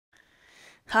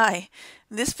Hi,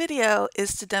 this video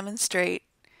is to demonstrate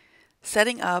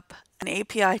setting up an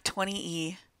API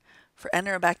 20E for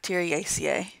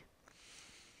Enterobacteriaceae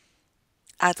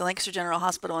at the Lancaster General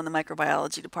Hospital in the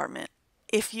microbiology department.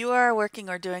 If you are working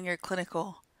or doing your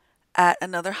clinical at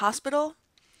another hospital,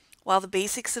 while the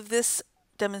basics of this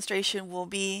demonstration will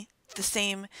be the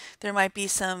same, there might be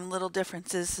some little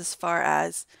differences as far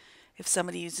as if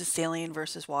somebody uses saline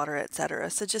versus water, etc.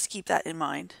 So just keep that in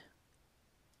mind.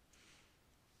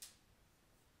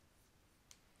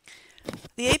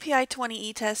 The API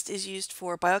 20E test is used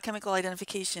for biochemical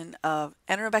identification of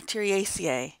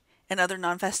Enterobacteriaceae and other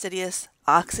non-fastidious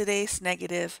oxidase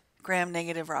negative,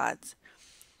 gram-negative rods.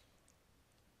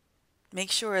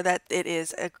 Make sure that it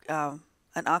is an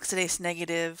oxidase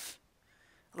negative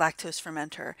lactose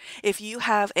fermenter. If you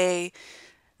have a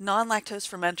non-lactose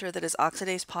fermenter that is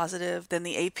oxidase positive, then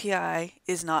the API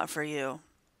is not for you.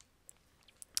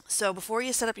 So before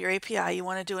you set up your API, you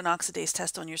want to do an oxidase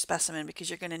test on your specimen because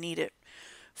you're going to need it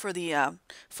for the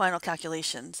final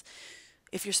calculations.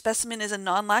 If your specimen is a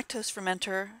non-lactose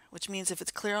fermenter, which means if it's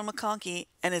clear on McConkey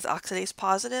and is oxidase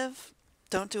positive,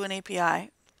 don't do an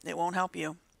API. It won't help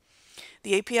you.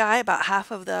 The API, about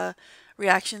half of the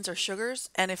reactions are sugars,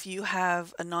 and if you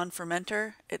have a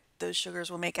non-fermenter, those sugars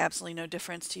will make absolutely no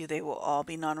difference to you. They will all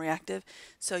be non-reactive.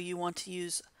 So you want to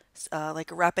use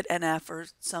like a rapid NF or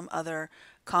some other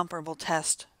comparable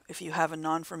test if you have a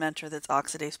non-fermenter that's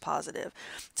oxidase positive.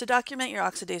 So document your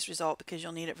oxidase result because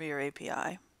you'll need it for your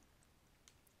API.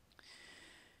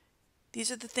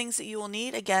 These are the things that you will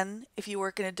need. Again, if you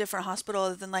work in a different hospital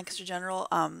other than Lancaster General,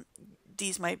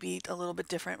 these might be a little bit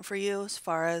different for you as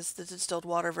far as the distilled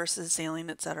water versus saline,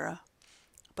 etc.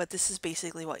 But this is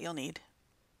basically what you'll need.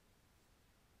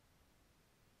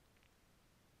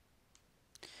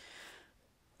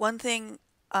 One thing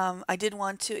I did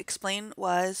want to explain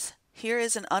was here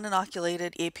is an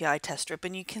uninoculated API test strip,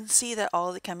 and you can see that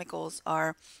all the chemicals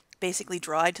are basically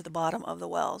dried to the bottom of the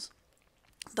wells.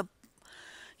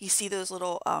 You see those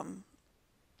little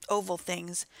oval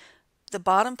things. The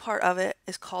bottom part of it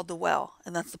is called the well,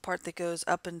 and that's the part that goes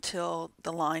up until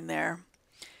the line there.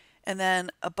 And then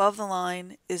above the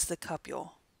line is the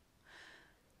cupule.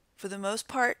 For the most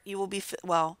part, you will be,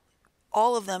 well,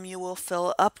 all of them you will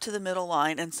fill up to the middle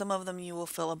line, and some of them you will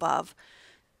fill above.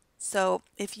 So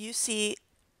if you see,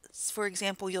 for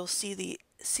example, you'll see the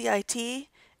CIT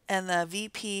and the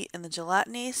VP and the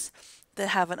gelatinase that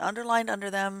have an underline under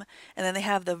them, and then they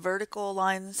have the vertical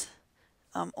lines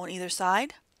on either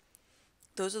side.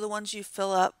 Those are the ones you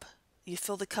fill up. You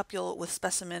fill the cupule with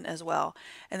specimen as well.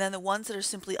 And then the ones that are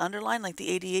simply underlined, like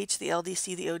the ADH, the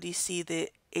LDC, the ODC, the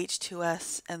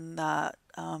H2S, and the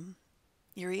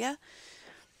urea,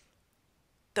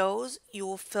 those you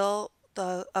will fill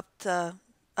up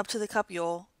to the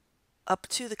cupule,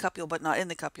 but not in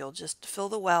the cupule. Just fill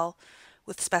the well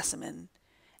with specimen,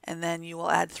 and then you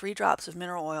will add 3 drops of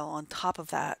mineral oil on top of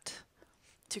that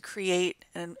to create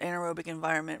an anaerobic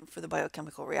environment for the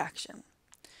biochemical reaction.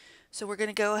 So we're going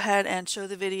to go ahead and show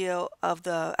the video of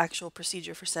the actual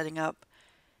procedure for setting up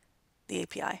the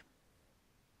API.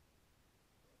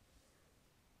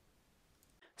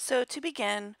 So to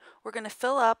begin, we're going to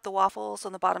fill up the waffles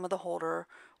on the bottom of the holder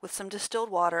with some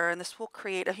distilled water, and this will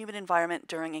create a humid environment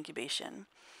during incubation.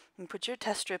 You put your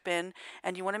test strip in,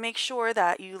 and you want to make sure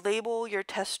that you label your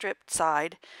test strip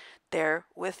side there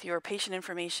with your patient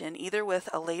information, either with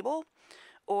a label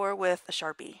or with a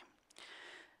Sharpie.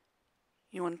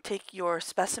 You want to take your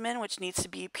specimen, which needs to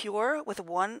be pure, with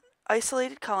one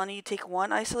isolated colony. You take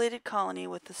one isolated colony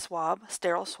with the swab,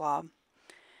 sterile swab,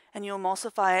 and you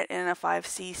emulsify it in a 5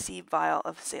 cc vial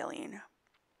of saline.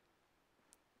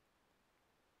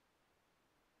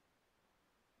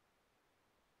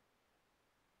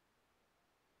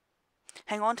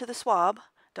 Hang on to the swab,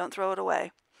 don't throw it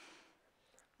away.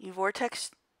 You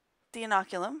vortex the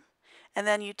inoculum, and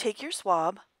then you take your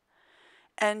swab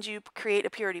and you create a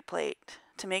purity plate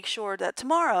to make sure that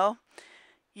tomorrow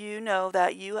you know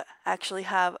that you actually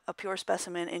have a pure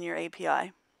specimen in your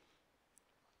API.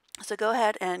 So go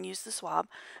ahead and use the swab,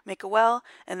 make a well,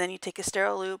 and then you take a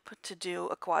sterile loop to do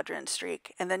a quadrant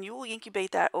streak. And then you will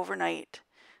incubate that overnight,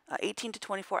 18 to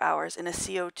 24 hours in a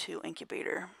CO2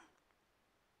 incubator.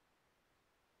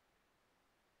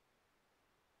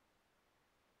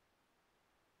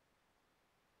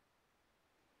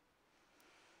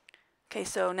 Okay,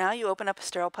 so now you open up a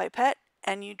sterile pipette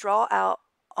and you draw out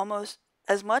almost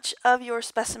as much of your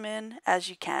specimen as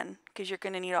you can because you're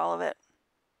going to need all of it.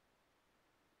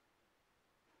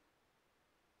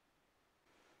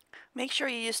 Make sure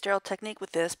you use sterile technique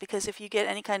with this because if you get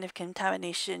any kind of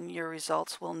contamination, your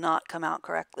results will not come out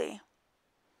correctly.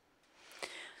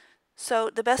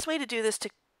 So the best way to do this to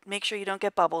make sure you don't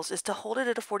get bubbles is to hold it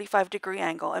at a 45-degree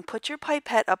angle and put your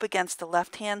pipette up against the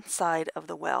left-hand side of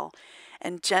the well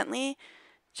and gently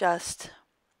just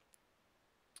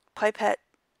pipette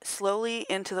slowly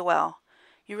into the well.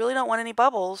 You really don't want any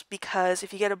bubbles, because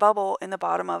if you get a bubble in the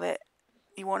bottom of it,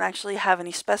 you won't actually have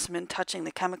any specimen touching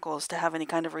the chemicals to have any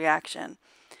kind of reaction.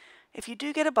 If you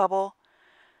do get a bubble,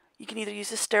 you can either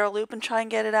use a sterile loop and try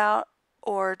and get it out,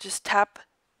 or just tap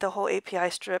the whole API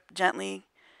strip gently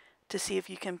to see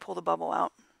if you can pull the bubble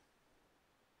out.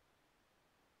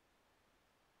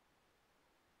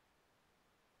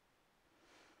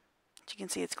 As you can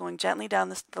see, it's going gently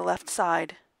down the left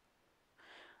side,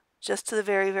 just to the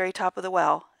very, very top of the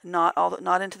well,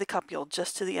 not into the cupule,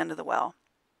 just to the end of the well.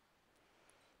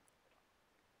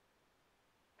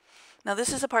 Now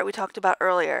this is the part we talked about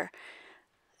earlier,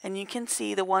 and you can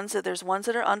see there's ones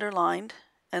that are underlined,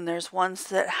 and there's ones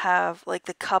that have like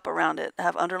the cup around it,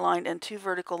 have underlined and 2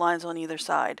 vertical lines on either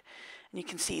side. And you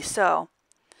can see, so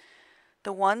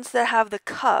the ones that have the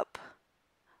cup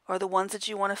are the ones that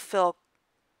you want to fill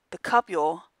the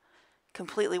cupule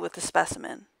completely with the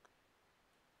specimen.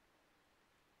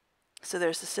 So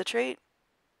there's the citrate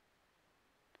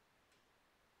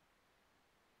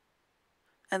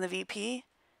and the VP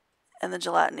and the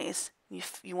gelatinase.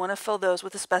 You want to fill those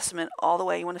with the specimen all the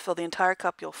way. You want to fill the entire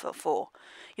cupule full.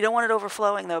 You don't want it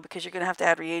overflowing though, because you're going to have to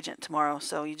add reagent tomorrow,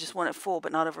 so you just want it full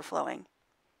but not overflowing.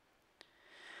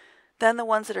 Then the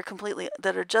ones that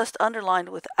are just underlined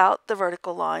without the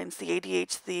vertical lines, the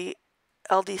ADH, the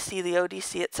LDC, the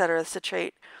ODC, etc.,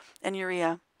 citrate and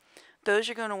urea, those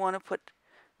you're going to want to put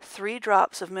 3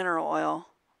 drops of mineral oil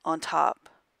on top.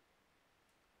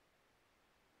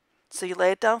 So you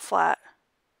lay it down flat,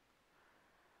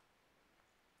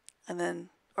 and then,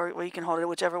 or you can hold it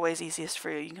whichever way is easiest for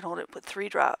you. You can hold it, put 3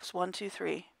 drops, 1, 2,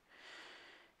 3,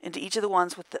 into each of the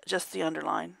ones with just the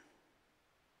underline.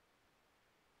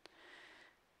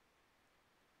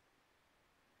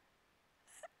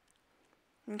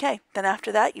 Okay, then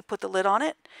after that you put the lid on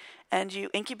it and you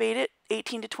incubate it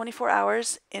 18 to 24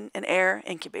 hours in an air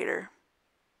incubator.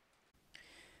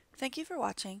 Thank you for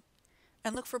watching,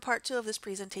 and look for part 2 of this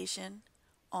presentation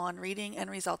on reading and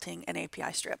resulting an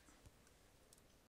API strip.